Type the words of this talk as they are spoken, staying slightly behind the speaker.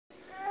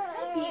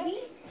baby.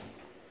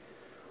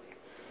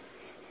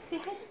 Say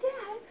hi to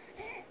Dad.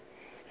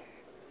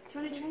 Do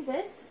you want to try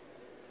this?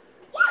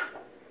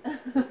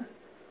 Yeah.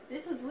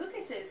 This was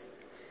Lucas's.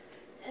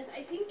 And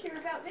I think you're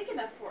about big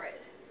enough for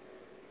it.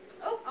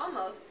 Oh,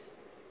 almost.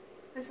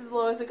 This is as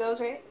low as it goes,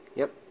 right?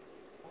 Yep.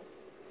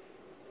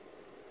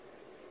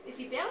 If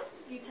you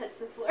bounce, you touch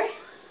the floor.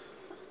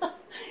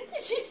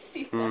 Did you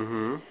see that?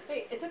 Mm-hmm.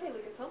 Wait, it's okay,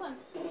 Lucas. Hold on.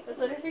 Let's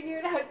let her figure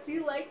it out. Do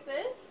you like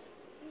this?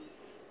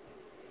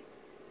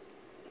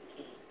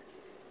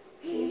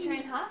 Can you try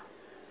and hop?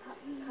 Hop,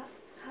 hop,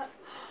 hop.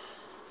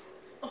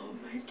 Oh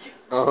my god.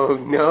 Oh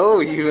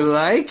no, you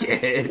like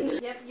it.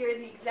 Yep, you're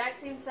the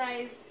exact same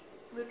size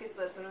Lucas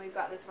was when we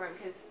got this for him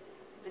because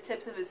the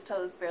tips of his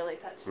toes barely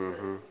touch the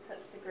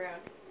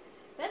ground.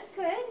 That's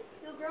good.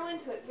 He'll grow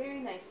into it very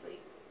nicely.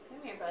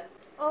 Come here, bud.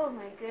 Oh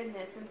my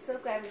goodness, I'm so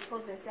glad we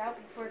pulled this out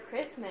before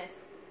Christmas.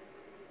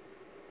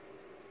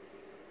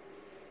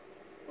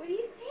 What do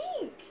you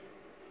think?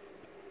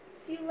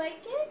 Do you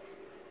like it?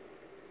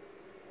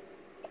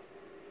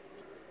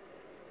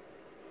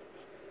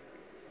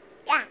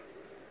 Yeah.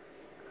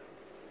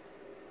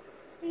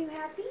 Are you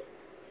happy?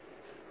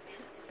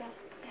 Bounce,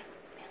 bounce,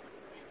 bounce, bounce,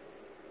 bounce.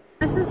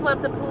 This is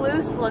what the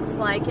Palouse looks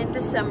like in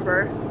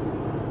December.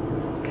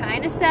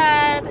 Kind of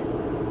sad,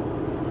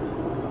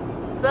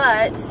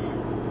 but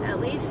at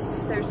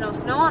least there's no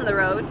snow on the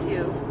road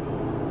to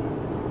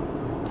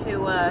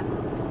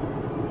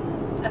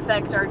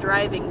affect our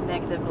driving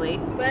negatively.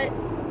 But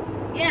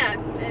yeah,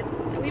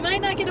 we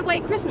might not get a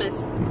white Christmas.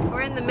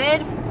 We're in the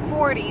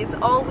mid-40s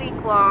all week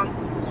long.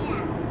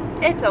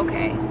 Yeah. It's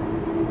okay.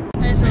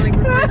 I just don't think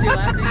we're you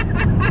laughing.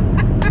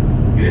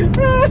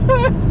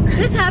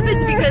 This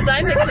happens because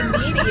I'm a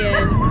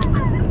comedian.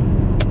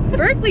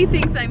 Berkeley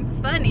thinks I'm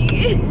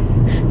funny.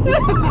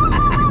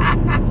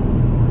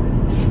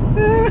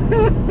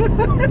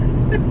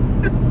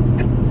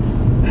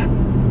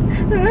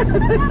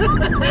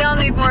 We all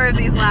need more of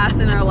these laughs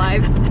in our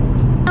lives.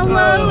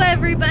 Hello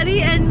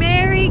everybody and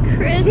Merry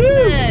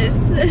Christmas!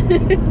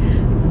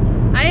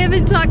 I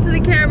haven't talked to the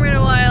camera in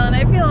a while and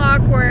I feel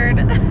awkward.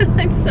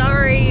 I'm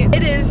sorry.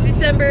 It is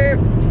December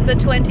the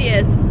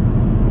 20th,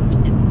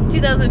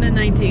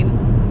 2019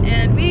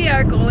 and we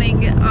are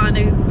going on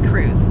a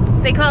cruise.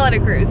 They call it a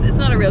cruise. It's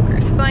not a real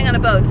cruise. Going on a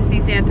boat to see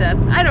Santa.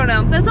 I don't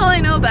know. That's all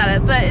I know about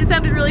it, but it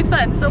sounded really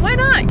fun, so why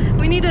not?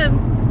 We need to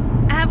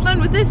have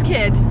fun with this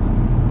kid.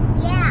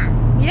 Yeah.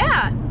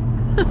 Yeah.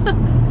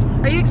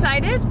 Are you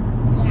excited?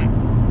 Yeah.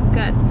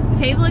 Good. Is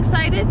Hazel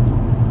excited?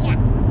 Yeah.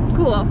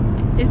 Cool.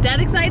 Is Dad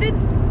excited?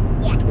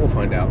 Yeah. We'll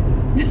find out.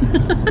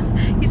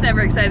 He's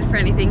never excited for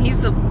anything.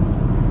 He's the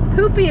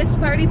poopiest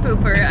party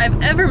pooper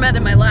I've ever met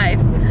in my life.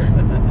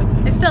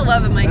 I still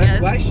love him, I guess.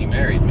 That's why she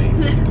married me.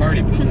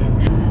 Party pooper.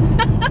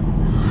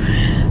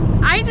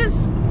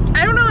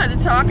 I don't know how to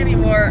talk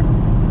anymore.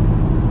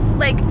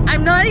 Like,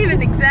 I'm not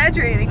even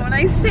exaggerating when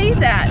I say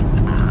that.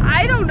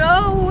 I don't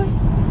know.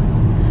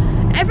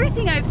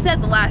 Everything I've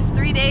said the last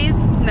 3 days,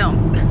 no.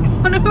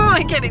 What am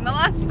I kidding? The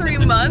last 3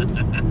 months?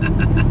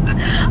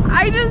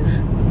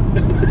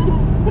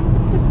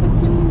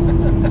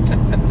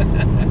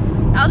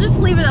 I'll just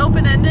leave it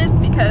open-ended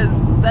because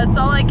that's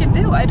all I can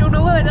do. I don't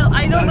know what else.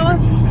 I don't know.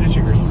 She's not even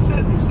finishing her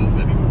sentences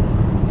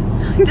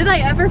anymore. Did I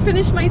ever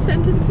finish my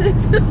sentences?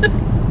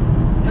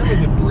 That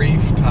was a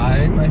brief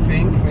time, I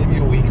think. Maybe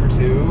a week or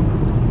two.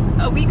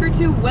 A week or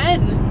two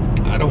when?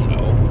 I don't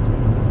know.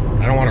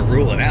 I don't want to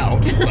rule it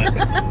out, but...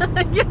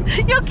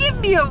 You'll give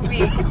me a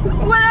week.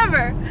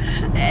 Whatever.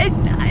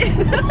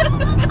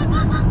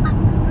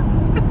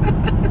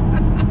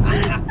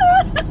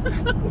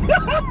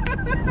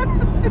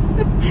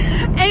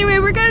 Anyway,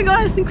 we're gonna go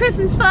have some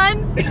Christmas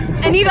fun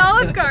and eat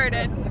Olive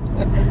Garden.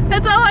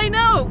 That's all I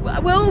know.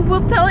 We'll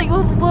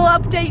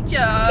update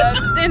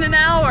you in an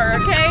hour,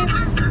 okay?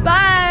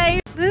 Bye.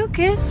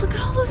 Lucas, look at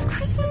all those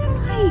Christmas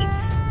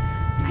lights.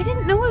 I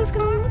didn't know it was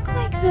gonna look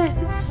like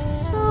this. It's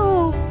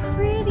so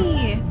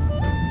pretty.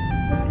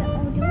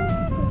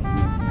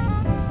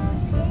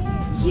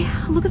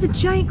 Yeah, look at the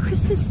giant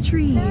Christmas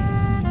tree.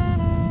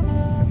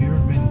 Have you ever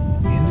been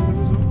in the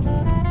resort?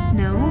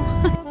 No.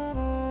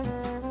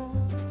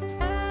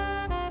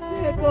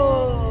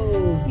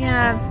 Pickles!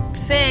 Yeah,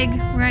 Fig.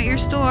 We're at your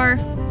store.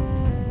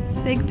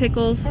 Fig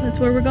pickles. That's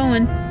where we're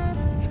going.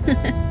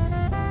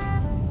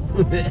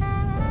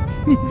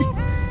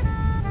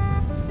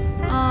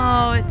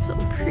 Oh, it's so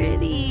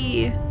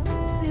pretty.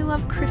 I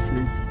love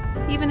Christmas.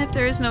 Even if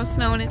there is no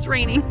snow and it's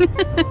raining.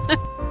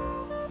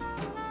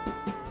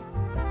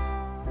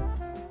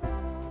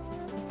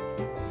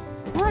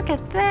 Look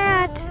at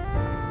that.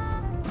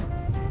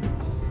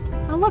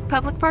 Oh look,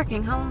 public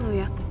parking.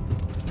 Hallelujah.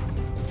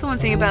 That's the one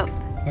thing about...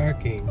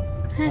 Parking.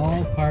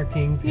 All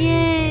parking.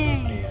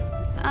 Yay.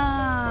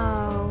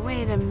 Oh,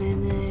 wait a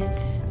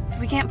minute. So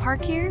we can't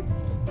park here?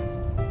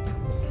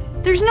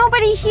 There's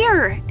nobody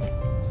here.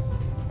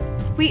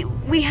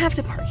 We have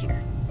to park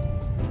here.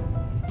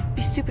 It'd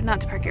be stupid not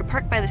to park here.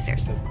 Park by the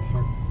stairs. It's a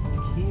park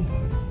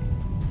kiosk.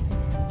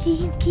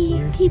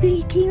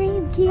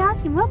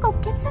 Kiosk, and we'll go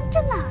get some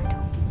gelato.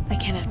 I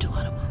can't have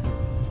gelato, Mom.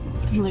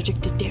 I'm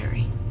allergic to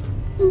dairy.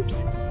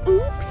 Oops.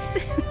 Oops.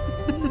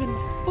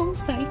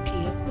 False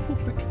idea.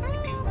 What can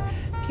I do?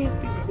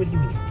 Can't be right. What do you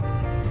mean false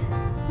idea?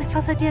 My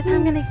false idea that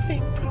I'm gonna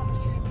Fake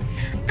promising.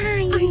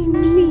 I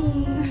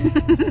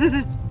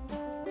mean.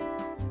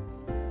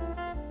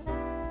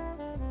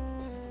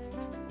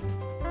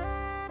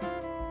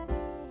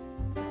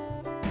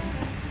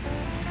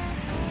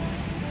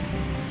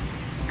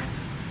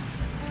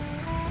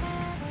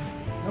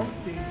 No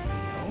big deal.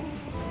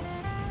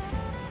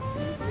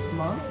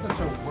 Mom's such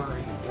a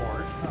worried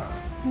wart, huh?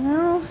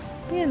 Well,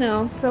 you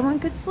know, someone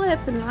could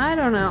slip and I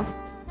don't know.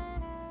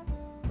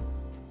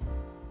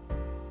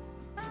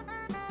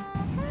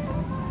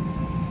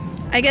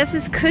 I guess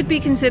this could be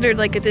considered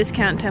like a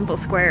discount Temple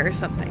Square or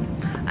something.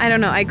 I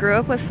don't know. I grew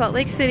up with Salt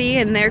Lake City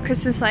and their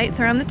Christmas lights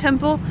around the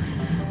temple.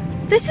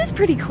 This is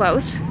pretty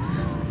close.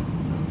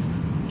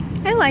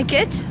 I like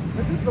it.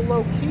 This is the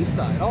low-key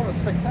side. All the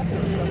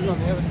spectacular stuff's on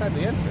the other side of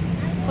the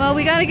entrance. Well,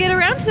 we gotta get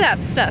around to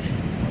that stuff.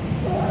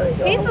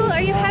 Hazel,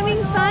 are you having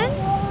fun?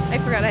 I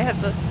forgot I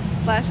have the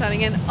flash on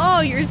again. Oh,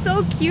 you're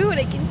so cute.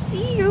 I can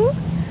see you.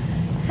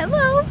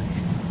 Hello.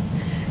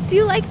 Do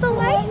you like the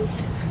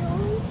lights?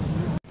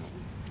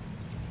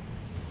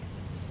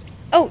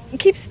 Oh,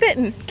 keep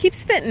spitting. Keep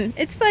spitting.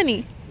 It's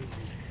funny.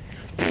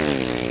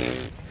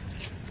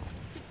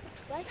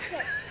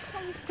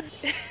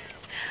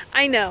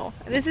 I know.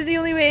 This is the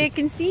only way I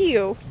can see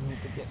you. You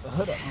need to get the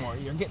hood up more.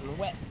 You're getting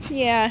wet.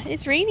 Yeah,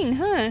 it's raining,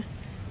 huh?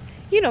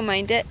 You don't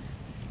mind it.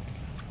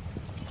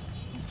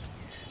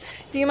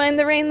 Do you mind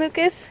the rain,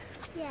 Lucas?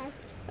 Yes.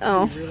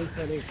 Oh. It's really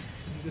funny.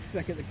 The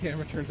second the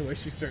camera turns away,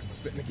 she starts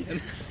spitting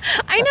again.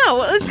 I know.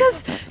 Well, it's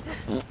because...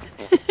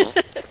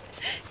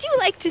 Do you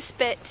like to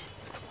spit?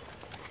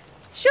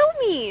 Show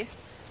me.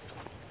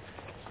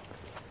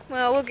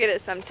 Well, we'll get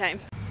it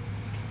sometime.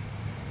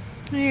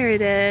 There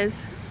it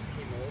is.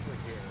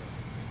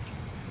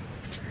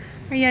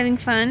 Are you having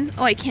fun?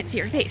 Oh, I can't see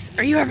your face.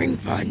 Are you having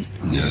fun?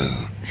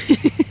 No.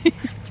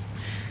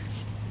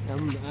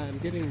 I'm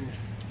getting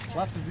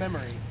lots of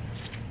memories.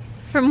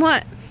 From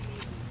what?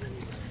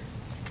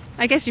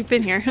 I guess you've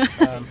been here.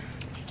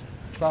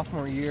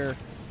 Sophomore year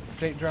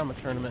state drama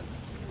tournament.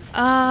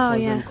 Oh,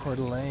 was yeah. in Coeur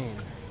d'Alene.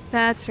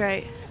 That's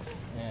right.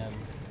 And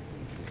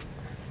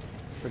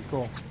pretty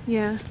cool.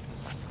 Yeah.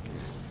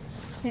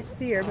 Can't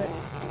see her, but...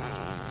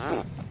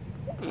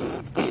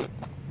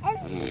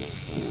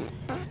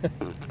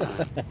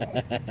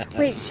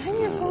 Wait,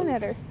 shine your phone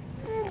at her.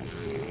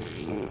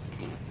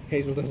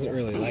 Hazel doesn't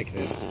really like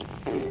this.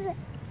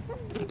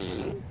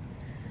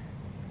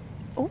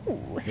 Oh.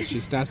 But she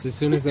stops as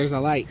soon as there's a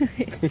light.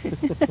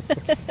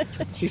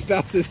 She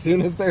stops as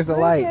soon as there's a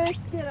light. Okay,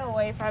 get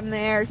away from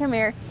there. Come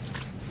here.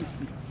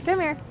 Come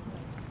here.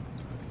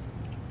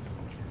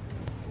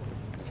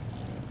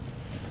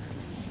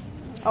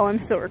 Oh, I'm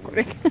still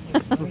recording.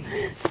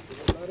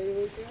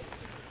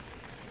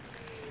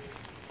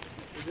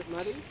 Is it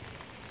muddy?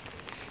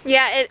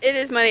 Yeah, it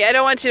is muddy. I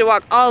don't want you to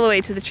walk all the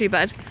way to the tree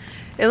bud.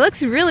 It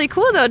looks really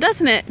cool though,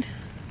 doesn't it?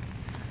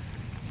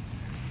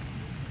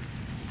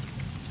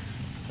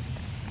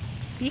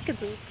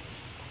 Peekaboo.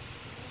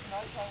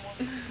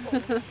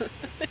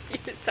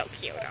 You're so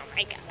cute, oh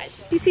my gosh.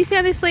 Do you see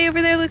Santa's sleigh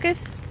over there,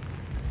 Lucas?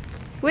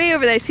 Way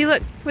over there, see,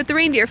 look, with the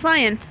reindeer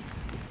flying.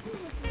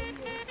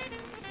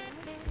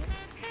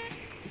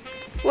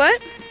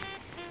 What?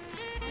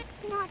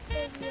 That's not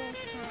the real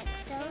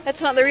Santa.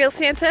 That's not the real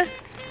Santa?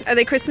 Are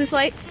they Christmas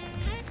lights?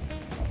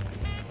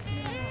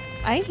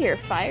 I hear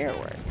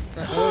fireworks.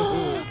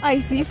 I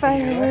see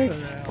fireworks.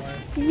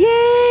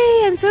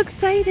 Yay! I'm so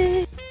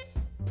excited.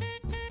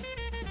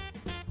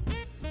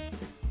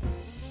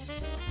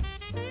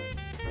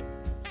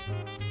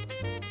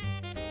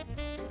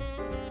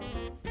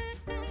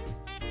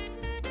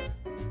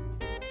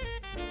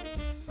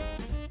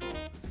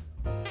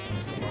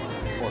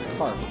 Or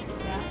carp.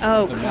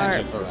 Oh, The carp.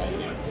 magic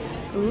variety.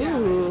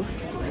 Ooh.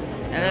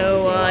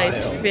 Hello,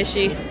 ice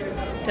fishy.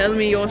 Tell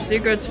me your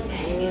secrets.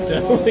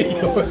 Tell me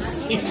your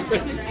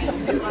secrets.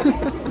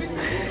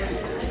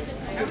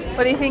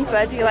 What do you think,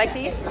 bud? Do you like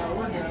these?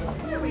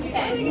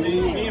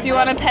 Do you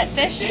want a pet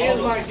fish?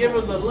 Might give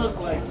us a look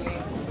like.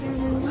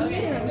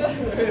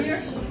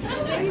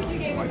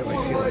 Why do I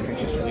feel like I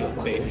just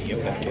wheeled Baby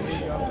Yoda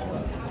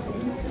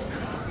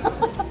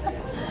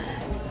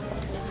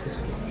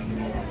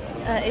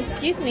in?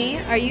 Excuse me,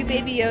 are you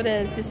Baby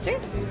Yoda's sister?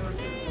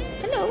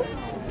 Hello.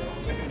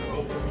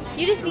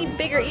 You just need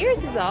bigger ears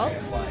is all.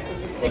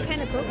 They're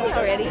kind of pokey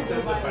already.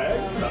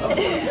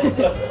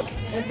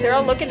 They're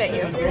all looking at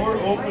you.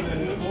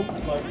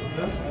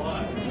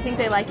 Do you think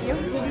they like you?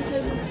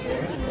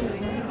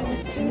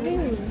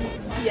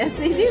 Yes,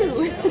 they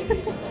do.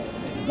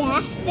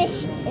 That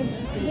fish is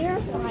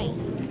terrifying.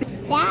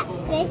 That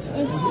fish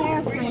is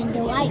terrifying.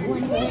 The white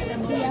one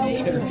with the yellow.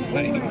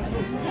 Terrifying.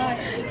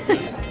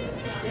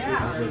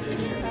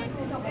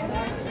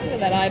 Look at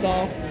that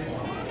eyeball.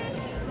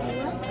 I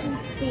love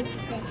big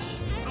fish.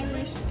 I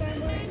wish there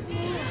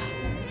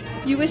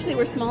were. You wish they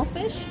were small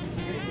fish?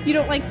 You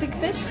don't like big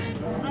fish?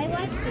 I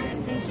like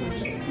big fish.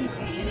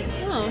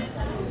 Oh.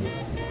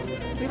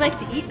 We like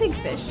to eat big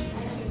fish.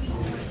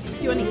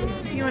 Do you want to?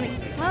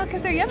 Well,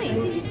 because they're yummy. I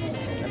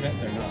bet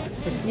they're not.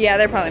 Yeah,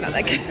 they're probably not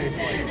that good. Tastes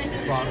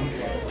like bottom.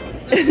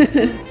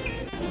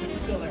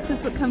 Does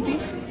this look comfy?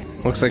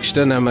 Looks like she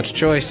doesn't have much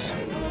choice.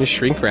 He's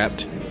shrink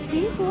wrapped.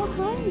 He's so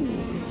funny.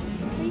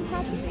 Are you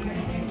happy?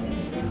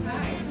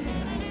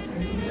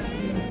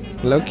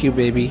 Hello, cute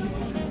baby.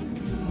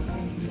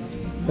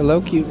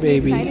 Hello, cute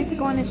baby. Excited to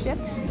go on a ship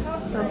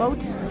or a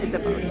boat? It's a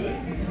boat.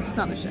 It's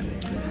not a ship.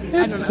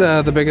 It's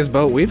the biggest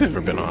boat we've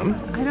ever been on.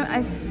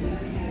 I've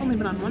only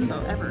been on one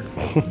boat ever.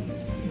 I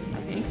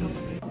think.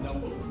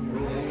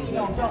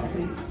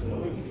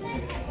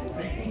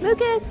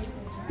 Lucas,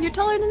 you're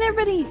taller than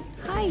everybody.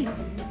 Hi.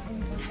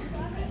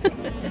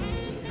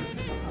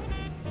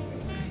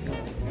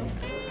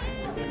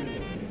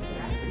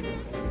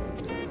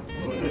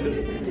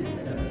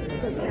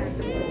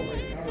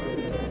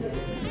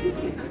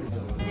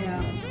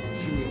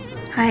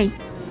 Hi,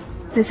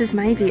 this is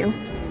my view.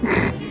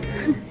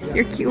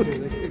 You're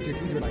cute.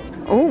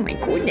 Oh my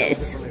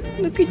goodness.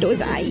 Look at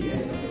those eyes.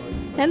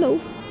 Hello.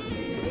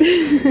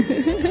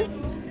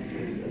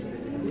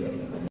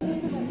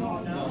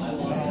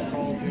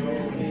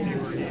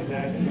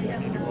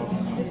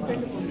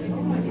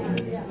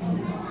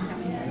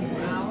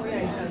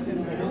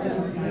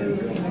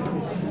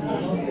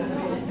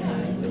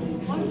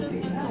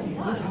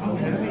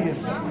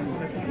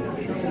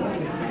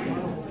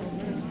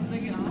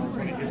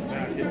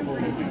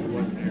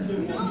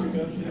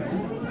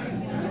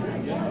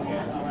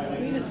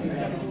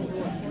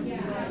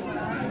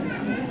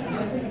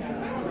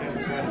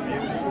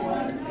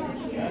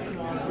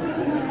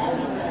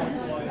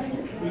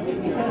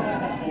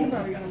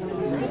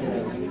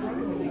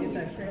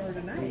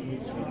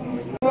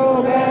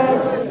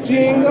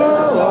 Jingle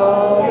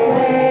all the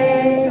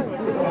way.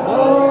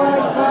 Oh,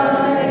 what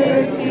fun it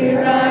is to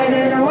ride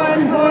in a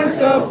one-horse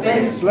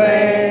open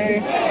sleigh.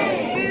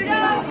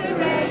 Rudolph the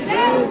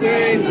red-nosed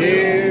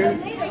reindeer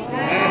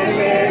had a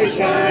very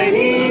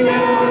shiny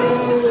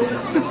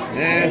nose,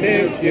 and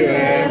if you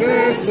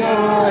ever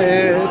saw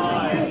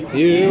it,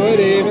 you would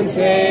even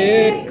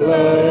say it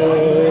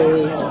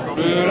glows. Rudolph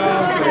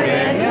the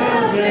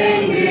red-nosed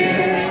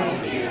reindeer,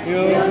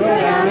 you'll go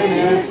down in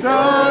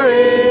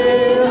history.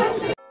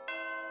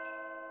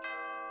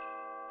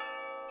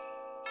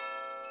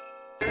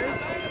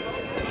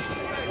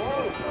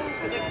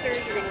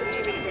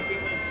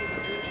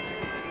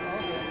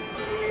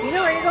 You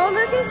know where you're going,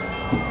 Lucas?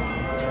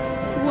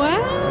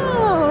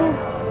 Wow!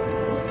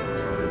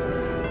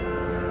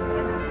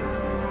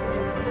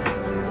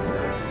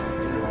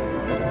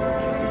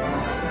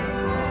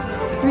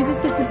 Do we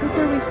just get to pick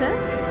where we sit?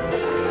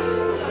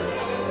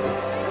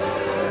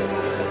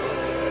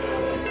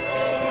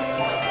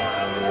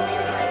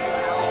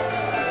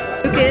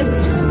 Lucas,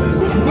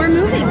 we're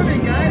moving.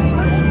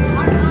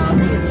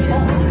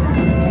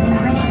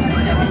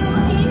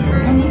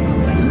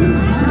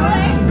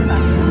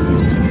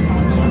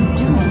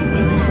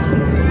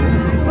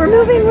 We're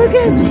moving,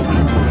 Lucas!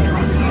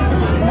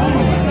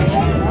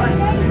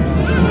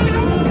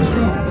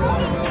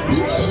 Be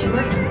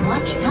sure to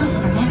watch out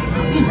for that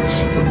Grinch.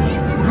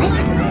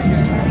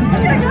 Likewise,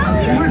 they're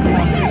more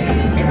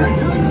likely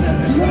trying to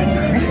steal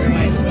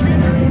Christmas.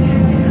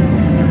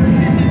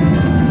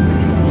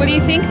 What do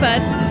you think,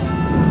 bud?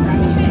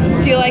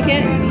 Do you like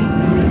it?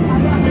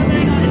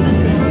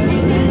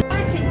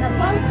 Watching the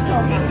boats go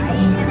by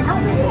and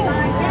helping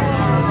find them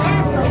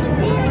lasso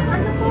on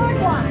the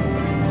boardwalk.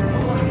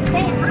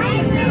 Say hi,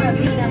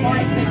 Serafina,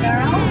 boys and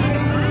girls.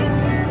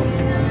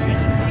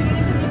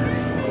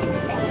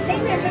 Say,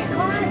 Mrs.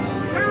 Claus,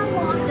 how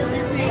long does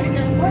it take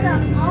to put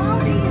up all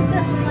these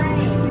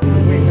displays?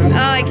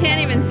 Oh, I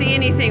can't even see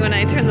anything when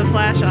I turn the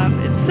flash off.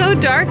 It's so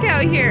dark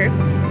out here.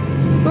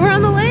 But we're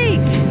on the lake.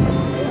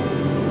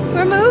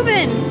 We're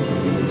moving.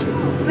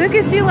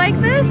 Lucas, do you like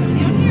this?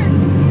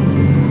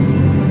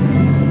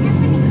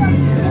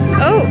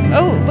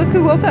 Oh, look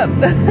who woke up.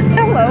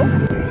 Hello.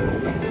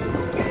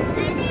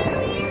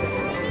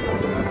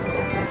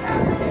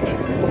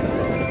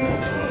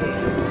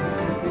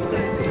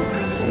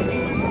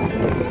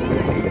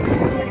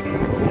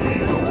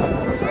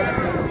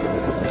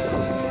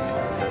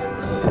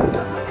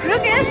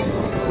 Lucas!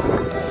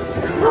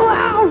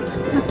 Wow!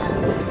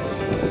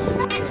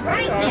 That's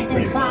right,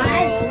 Mrs.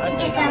 Claus.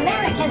 It's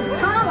America's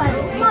tallest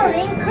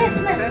floating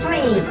Christmas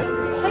tree.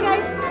 Hi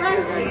guys.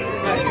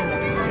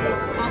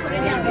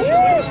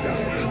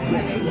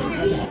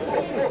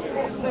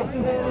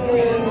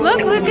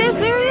 Look, Lucas,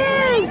 there he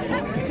is!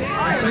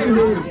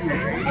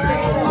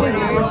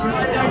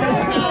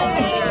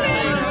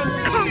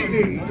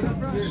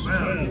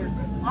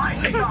 I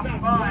stopped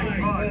by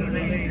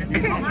ladies and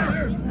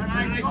gentlemen, and I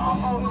saw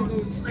all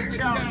those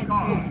slicked out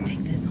cars.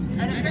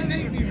 And it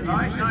didn't seem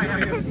right. I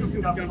have just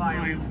scooped up my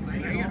own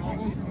thing in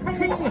almost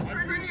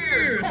 200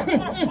 years.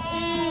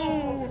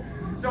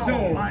 So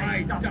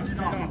I dusted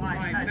off my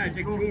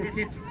magic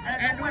toolkit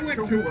and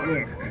went to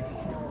work.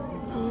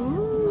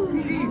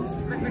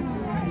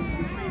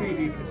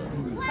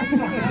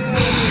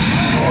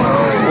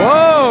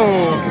 Whoa!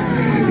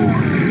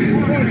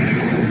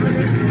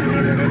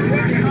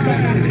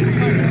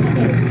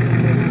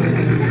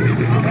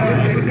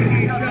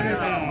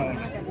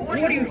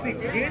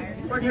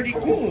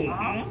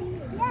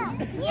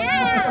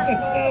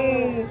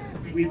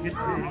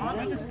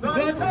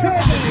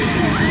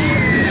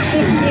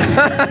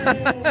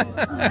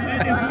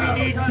 And if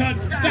we need to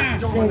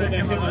dash over the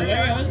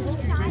Himalayas,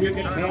 you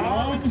can put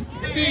on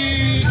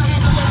the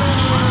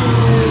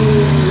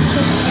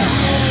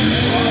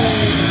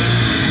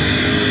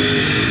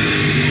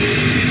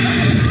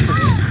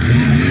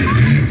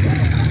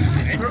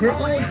And for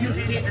all you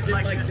kids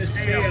that like to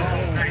stay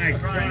all night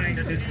trying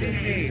to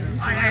see,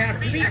 I have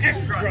the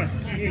extra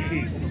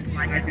sneaky.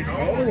 I can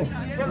go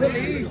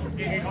fully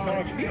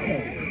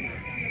incognito.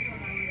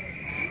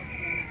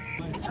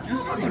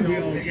 We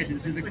all get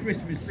into the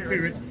Christmas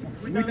spirit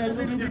with a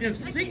little bit of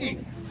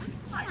singing.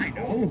 I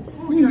know.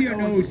 Who here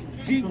knows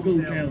Jingle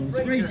Bells?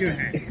 Raise your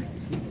hand.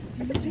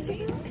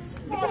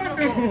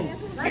 Wonderful.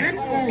 Let's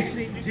all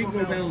sing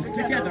Jingle Bells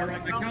together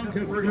on the count of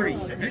 3.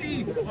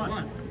 Ready?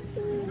 1,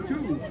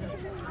 2,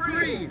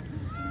 3.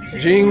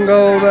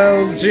 Jingle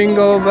bells,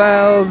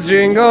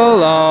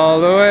 jingle all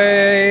the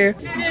way.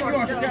 Give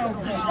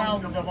yourselves a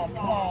round of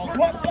applause.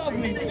 What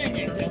lovely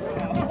singing.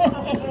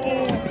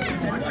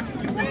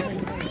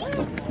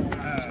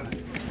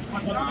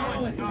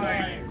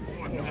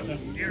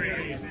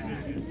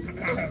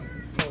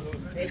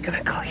 He's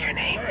gonna call your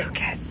name,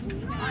 Lucas.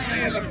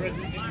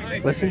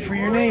 Listen for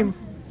your name.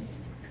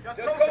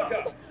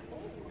 Dakota,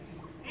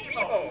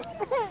 Emo,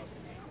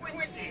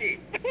 Quincy,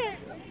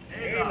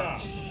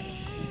 Ayla,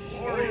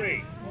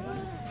 Lori,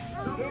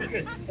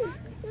 Lucas,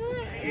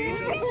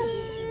 Hazel,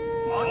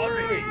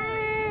 Audrey,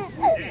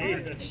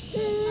 David,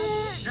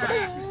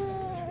 Jack,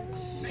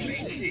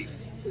 Macy,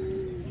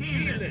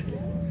 Keelan,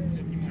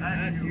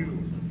 and you.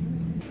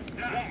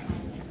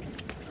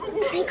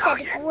 He said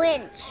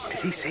Grinch. Did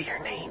he say your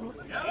name?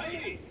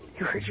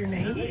 You heard your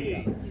name?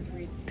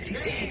 Did he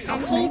say And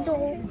Hazel's name?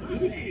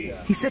 Hazel.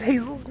 He said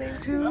Hazel's name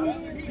too?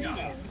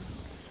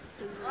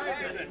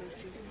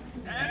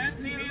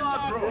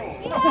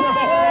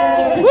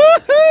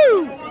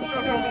 Woohoo!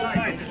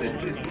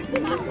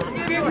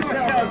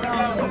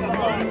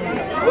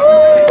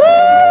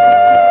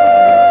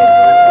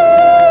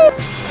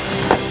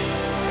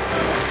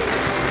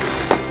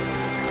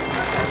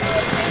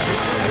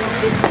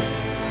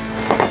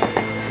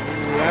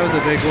 That was a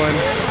big one.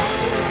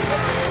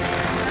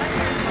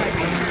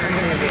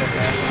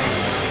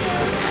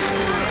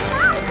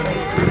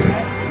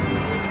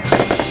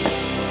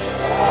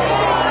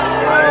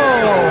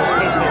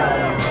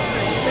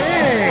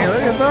 Hey,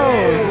 look at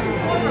those.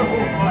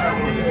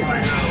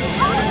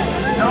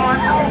 No, I'm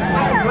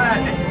so glad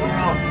that you're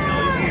all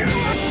still here.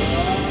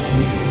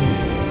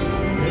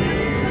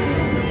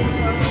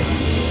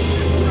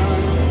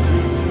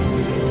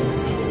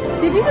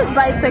 Did you just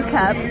bite the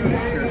cup?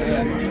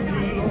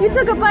 You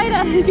took a bite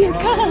out of your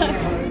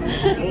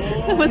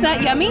cup. Was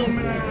that yummy?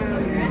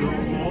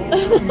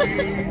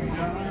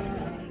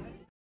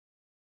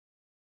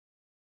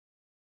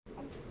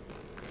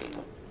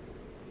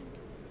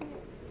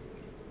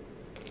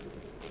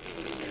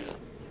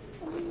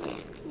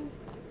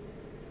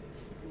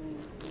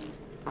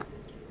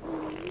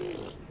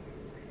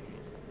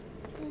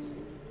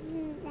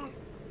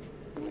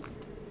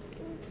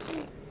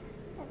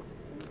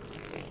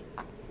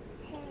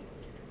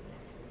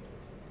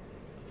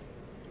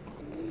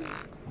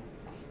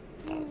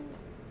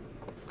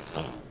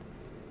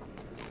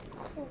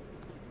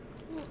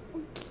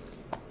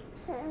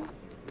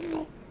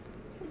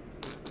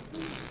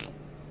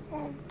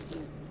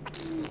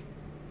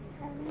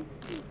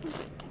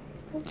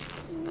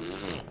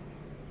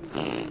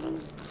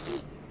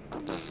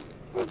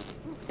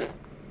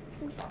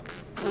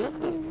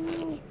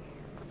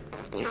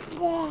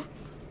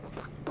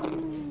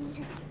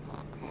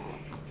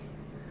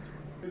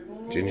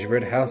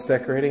 Gingerbread house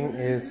decorating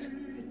is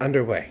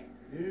underway.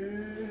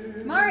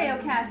 Mario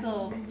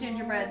Castle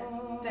gingerbread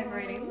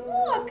decorating.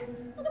 Look!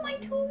 Look at my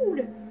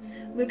toad!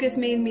 Lucas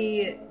made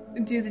me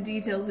do the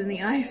details in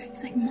the eyes.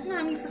 He's like,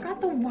 Mom, you forgot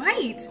the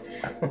white.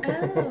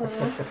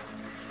 Oh.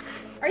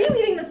 Are you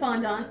eating the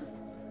fondant?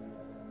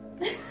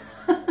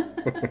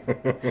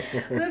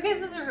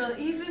 Lucas isn't really,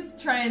 he's just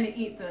trying to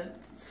eat the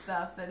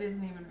stuff that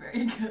isn't even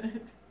very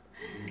good.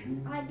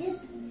 I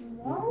just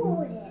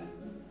swallowed it.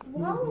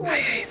 Swallowed Hey,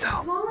 it.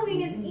 Hazel.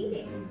 Swallowing is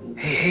eating.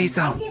 Hey,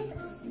 Hazel. I just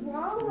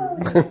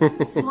swallowed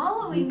it.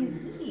 Swallowing is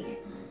eating.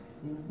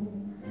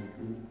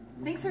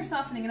 Thanks for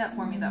softening it up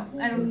for me, though.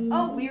 I don't.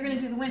 Oh, we were gonna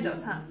do the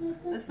windows, huh?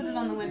 Let's put it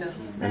on the windows.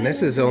 And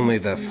this is only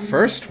the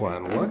first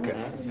one. Look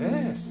at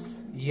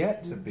this.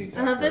 Yet to be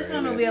decorated. This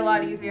one will be a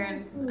lot easier,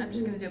 and I'm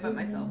just gonna do it by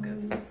myself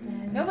because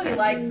nobody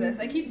likes this.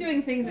 I keep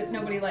doing things that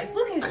nobody likes.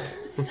 Lucas,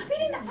 stop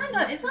eating the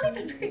fondant. It's not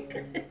even very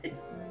good.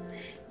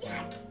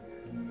 Yuck.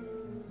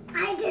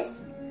 I just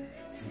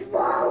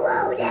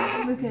swallowed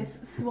it. Lucas,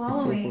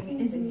 swallowing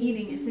is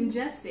eating. It's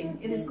ingesting.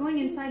 It is going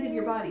inside of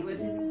your body, which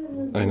is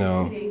I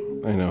know,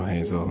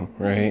 Hazel,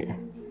 right?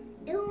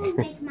 It will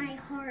make my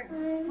heart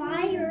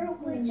fire,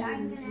 which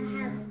I'm gonna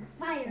have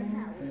fire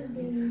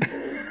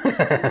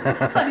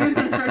I thought he was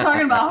gonna start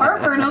talking about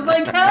heartburn. I was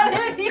like, how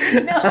did he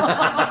know?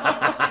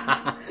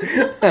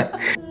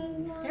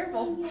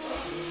 Careful.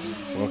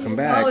 Welcome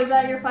back. Oh, is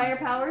that your fire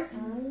powers?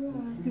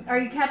 Are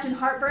you Captain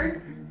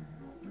Heartburn?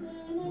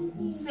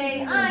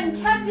 Say, I'm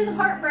Captain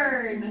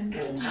Heartburn.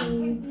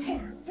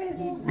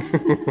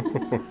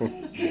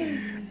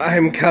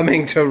 I'm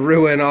coming to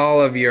ruin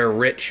all of your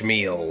rich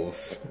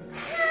meals.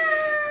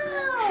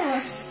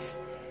 No!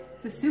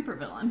 It's a super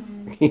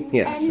villain.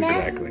 Yes,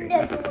 exactly.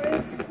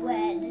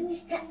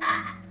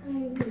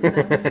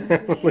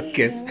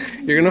 Lucas,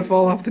 you're gonna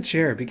fall off the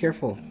chair. Be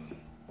careful.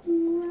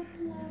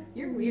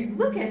 You're weird.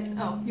 Lucas!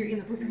 Oh, you're in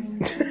the blueberries.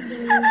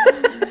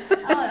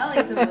 I'll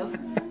eat some of those.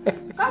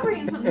 I'll bring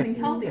in something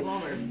healthy while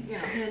we're,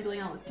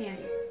 handling all this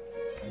candy.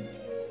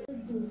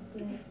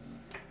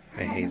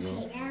 Hi,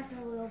 Hazel.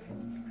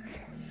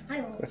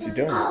 What you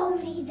doing? Oh,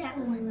 read that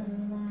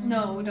one.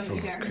 No, don't It's you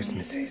almost dare.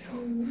 Christmas, Hazel.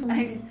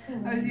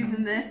 I was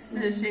using this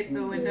to shape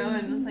the window,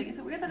 and I was like, is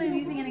it weird that I'm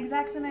using an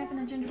X-Acto knife in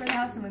a gingerbread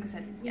house? And Lucas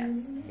said, yes.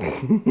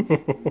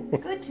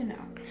 Good to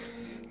know.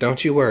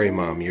 Don't you worry,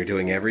 Mom. You're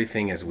doing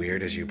everything as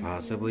weird as you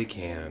possibly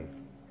can.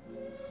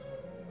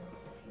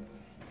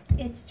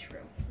 It's true.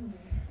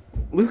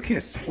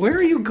 Lucas, where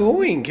are you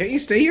going? Can't you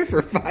stay here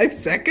for 5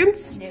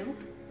 seconds? Nope.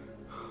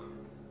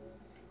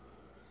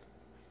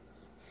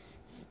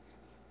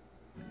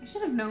 I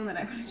should have known that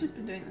I would have just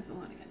been doing this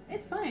alone again.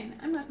 It's fine.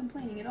 I'm not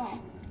complaining at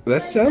all.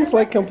 That sounds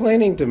like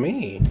complaining to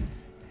me.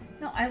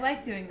 No, I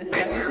like doing this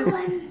stuff.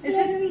 It's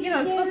just,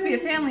 it's supposed to be a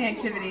family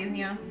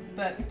activity,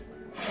 but.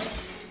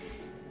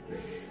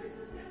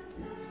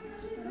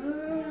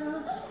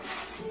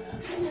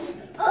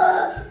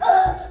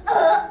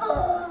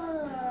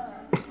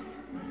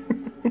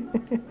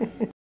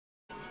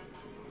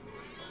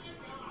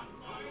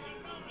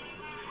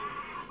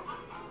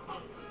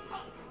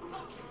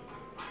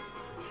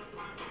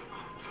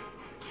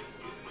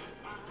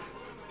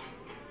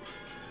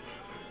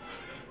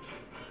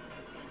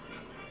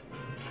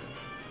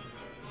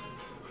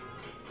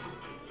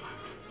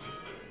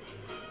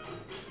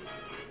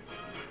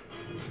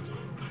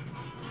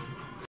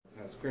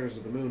 Past Critters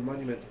of the Moon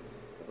Monument,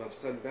 above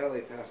Sun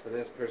Valley, past the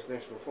Nez Perce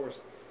National Forest,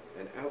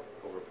 and out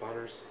over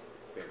Bonner's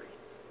Ferry.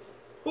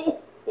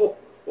 Ho, ho,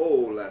 ho,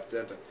 laughed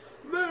Santa.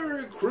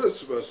 Merry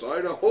Christmas,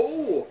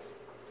 Idaho!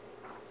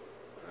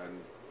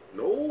 And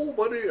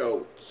nobody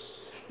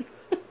else.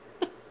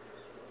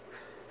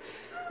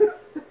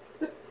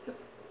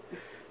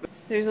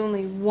 There's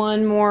only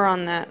one more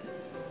on that.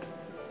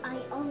 I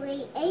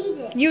already ate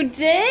it. You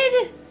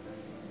did?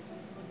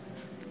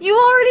 You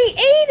already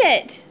ate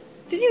it!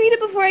 Did you eat it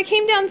before I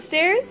came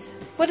downstairs?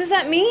 What does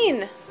that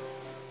mean?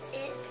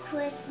 It's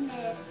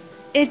Christmas.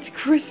 It's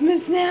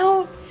Christmas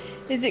now?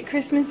 Is it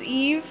Christmas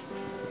Eve?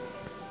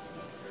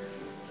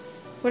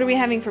 What are we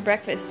having for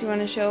breakfast? Do you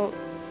want to show?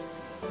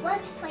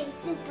 Let's play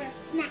Super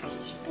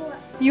Smash Bros.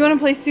 You want to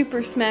play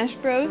Super Smash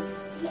Bros?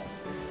 Yes.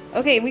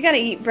 Okay, we gotta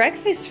eat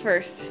breakfast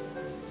first.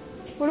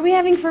 What are we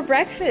having for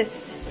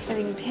breakfast?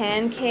 Having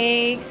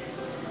pancakes.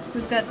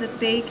 We've got the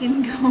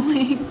bacon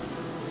going.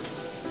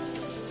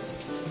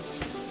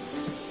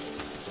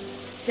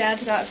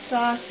 Dad's got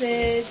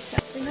sausage.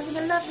 We're having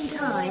a lovely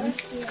time.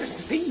 It's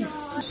Christmas Eve.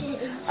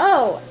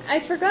 Oh, I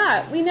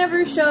forgot. We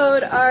never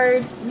showed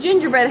our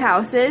gingerbread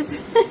houses.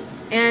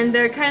 And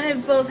they're kind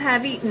of both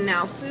half-eaten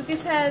now.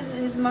 Lucas has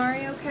his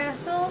Mario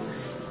Castle,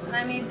 and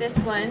I made this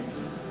one.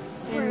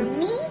 For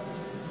me?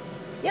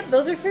 Yep,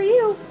 those are for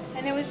you.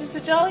 And it was just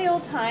a jolly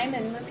old time,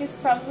 and Lucas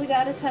probably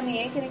got a tummy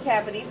ache and a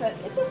cavity, but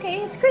it's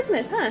okay. It's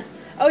Christmas, huh?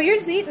 Oh, you're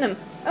just eating them.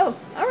 Oh,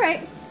 all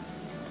right.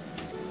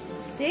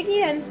 Dig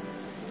in.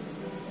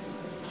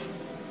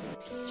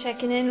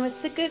 Checking in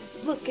with the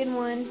good-looking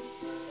one.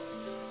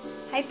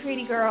 Hi,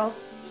 pretty girl.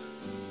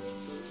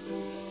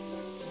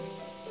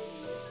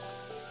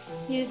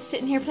 You just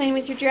sitting here playing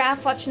with your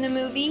giraffe, watching a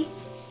movie?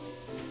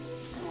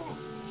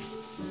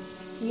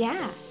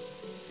 Yeah.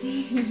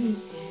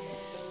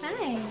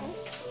 Hi.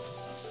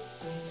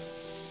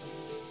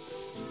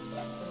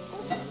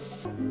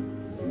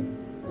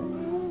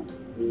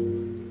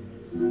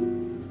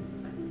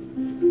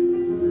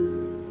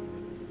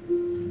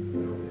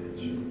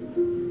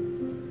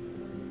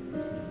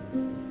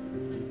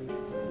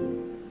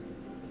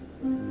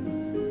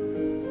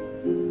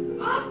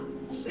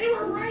 They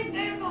were right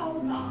there the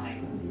whole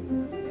time.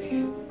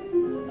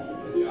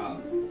 Good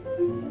job.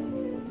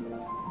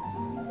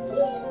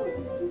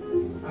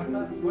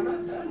 We're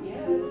not done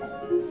yet.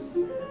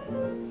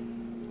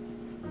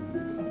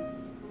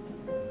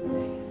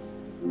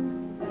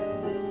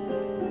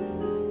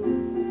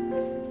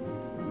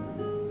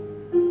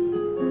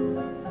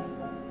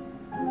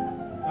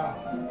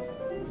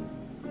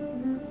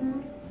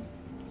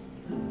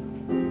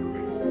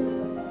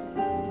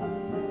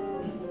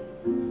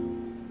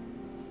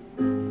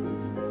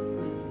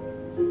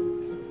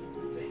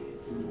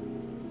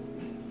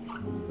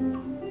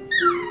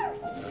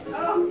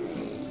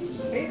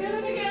 He did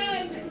it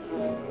again!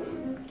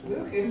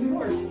 Lucas,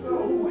 you are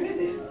so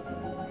winning.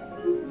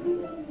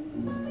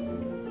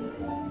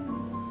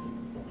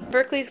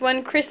 Berkeley's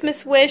one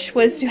Christmas wish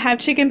was to have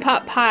chicken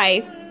pot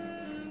pie.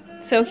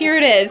 So here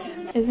it is.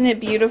 Isn't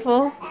it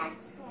beautiful? Excellent.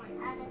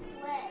 On a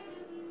sled.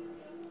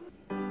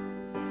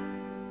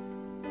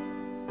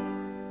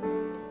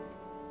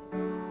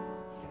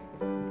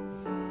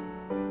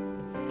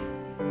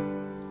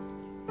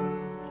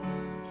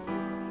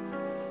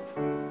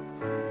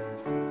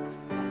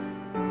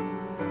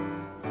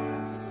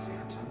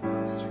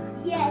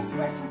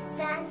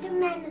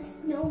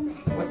 snowman.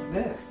 What's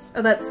this?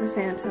 Oh, that's the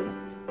phantom.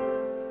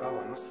 Oh,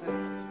 and what's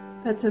this?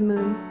 That's a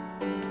moon.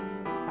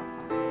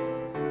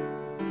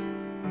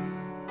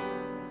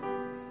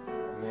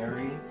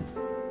 Merry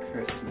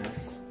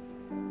Christmas.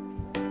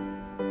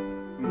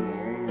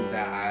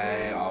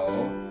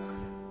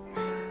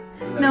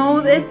 No,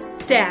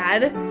 it's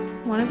Dad.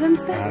 One of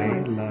them's I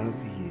backwards. love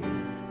you,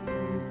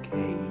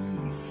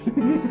 Lucas.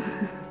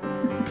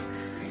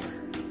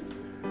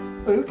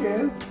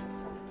 Lucas,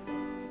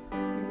 you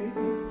made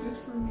this just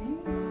for me?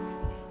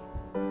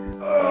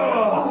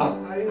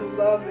 Oh, I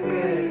love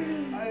it.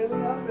 I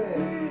love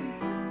it.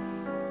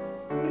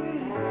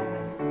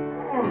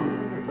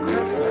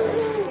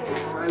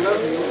 I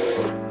love you.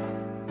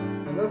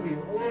 I love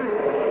you.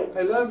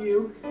 I love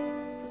you.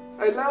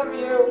 I love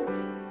you.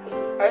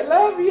 I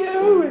love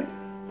you.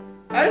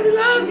 I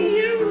love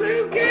you,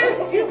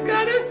 Lucas. You've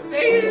got to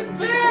say it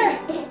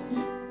back.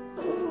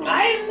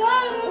 I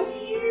love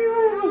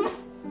you.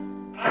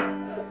 How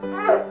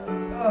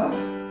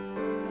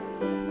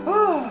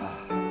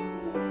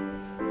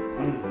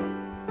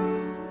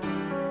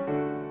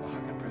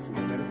can a person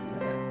get better than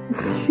that?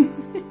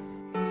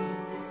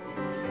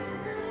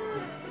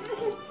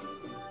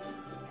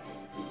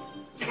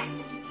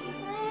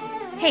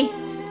 Hey,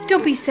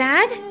 don't be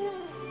sad.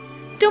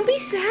 Don't be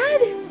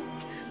sad.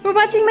 We're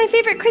watching my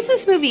favorite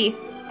Christmas movie.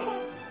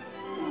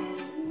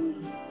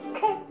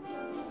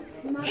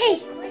 Hey,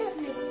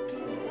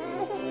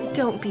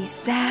 don't be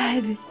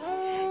sad.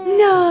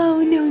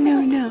 No, no,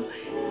 no, no.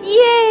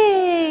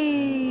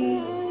 Yay!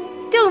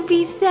 Don't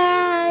be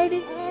sad.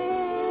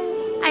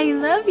 I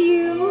love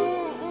you.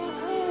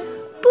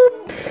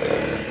 Boop.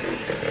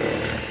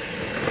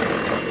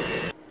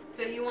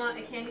 So you want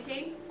a candy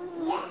cane?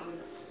 Yes.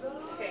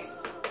 Okay.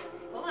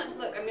 Hold on.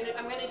 Look, I'm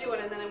gonna do it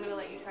and then I'm gonna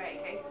let you try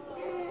it, okay?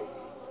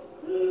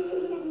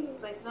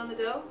 Place it on the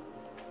dough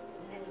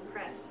and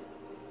press.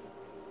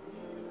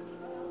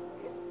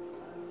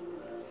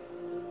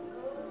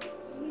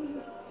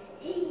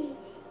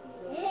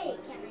 Hey,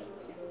 can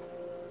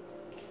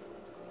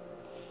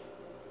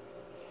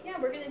Yeah,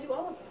 we're gonna do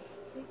all of them.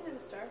 So you can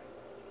have a star.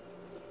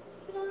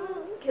 Ta-da.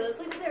 Okay, let's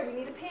leave it there. We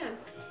need a pan.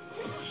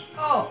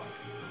 Oh!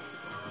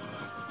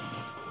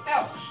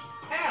 Ow!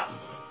 Ow!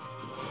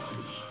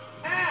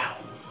 Ow!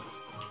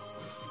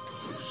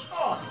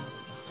 Oh!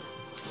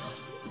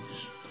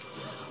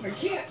 I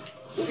can't!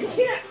 I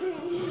can't!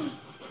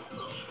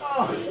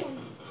 Oh!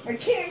 I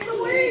can't get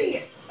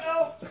away!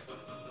 Oh!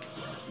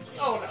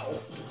 Oh no!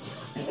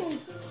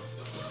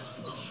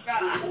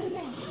 Ah!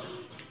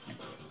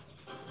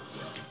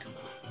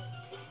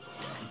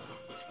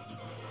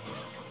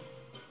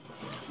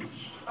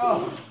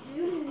 Oh!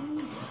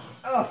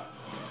 Oh!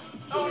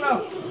 Oh no!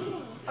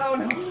 Oh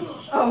no!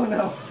 Oh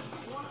no!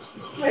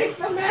 Make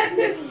the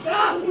madness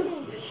stop!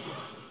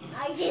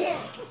 I did it.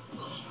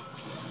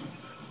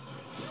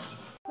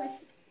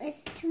 With a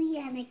tree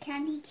and a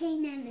candy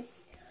cane and a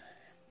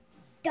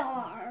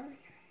star.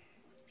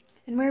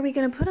 And where are we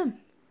gonna put them?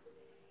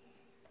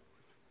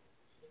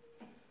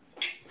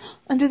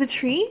 Under the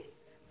tree?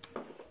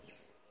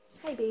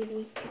 Hi,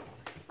 baby.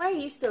 Why are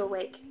you still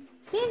awake?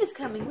 Santa's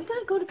coming. We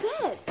gotta go to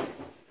bed.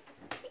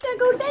 We gotta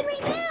go to bed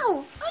right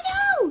now. Oh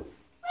no!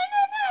 Run,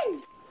 run,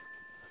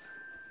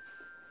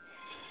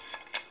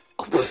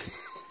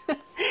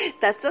 run!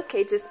 That's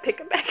okay. Just pick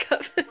it back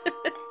up.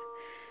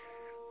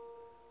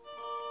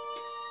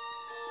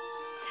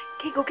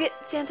 Okay, go get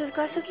Santa's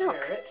glass of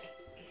milk.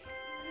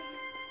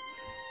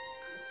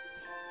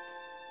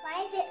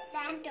 Why is it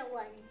Santa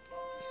one?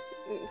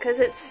 Because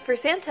it's for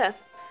Santa.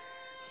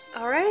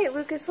 All right,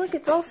 Lucas, look,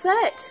 it's all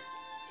set.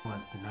 It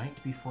was the night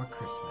before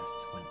Christmas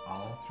when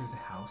all through the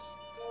house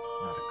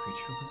not a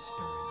creature was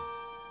stirring,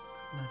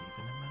 not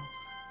even a mouse.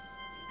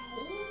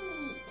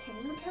 Hey, can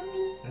you tell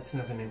me? That's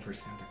another name for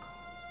Santa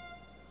Claus.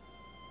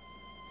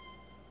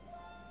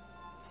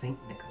 Saint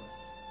Nicholas.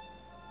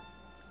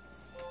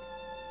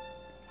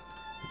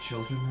 The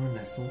children were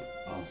nestled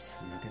all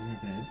snug in their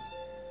beds,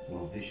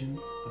 while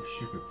visions of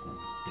sugar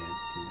plums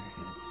danced in their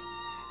heads,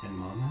 and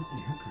Mama in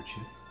her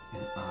kerchief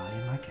and I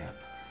in my cap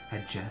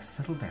had just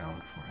settled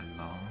down for a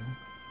long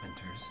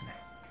winter's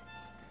nap.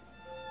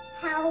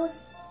 House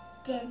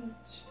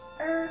stench.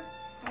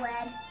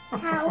 Wet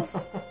house.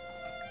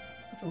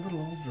 With a little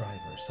old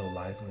driver so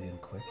lively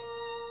and quick,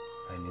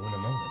 I knew in a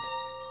moment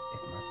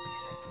it must be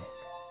Saint Nick.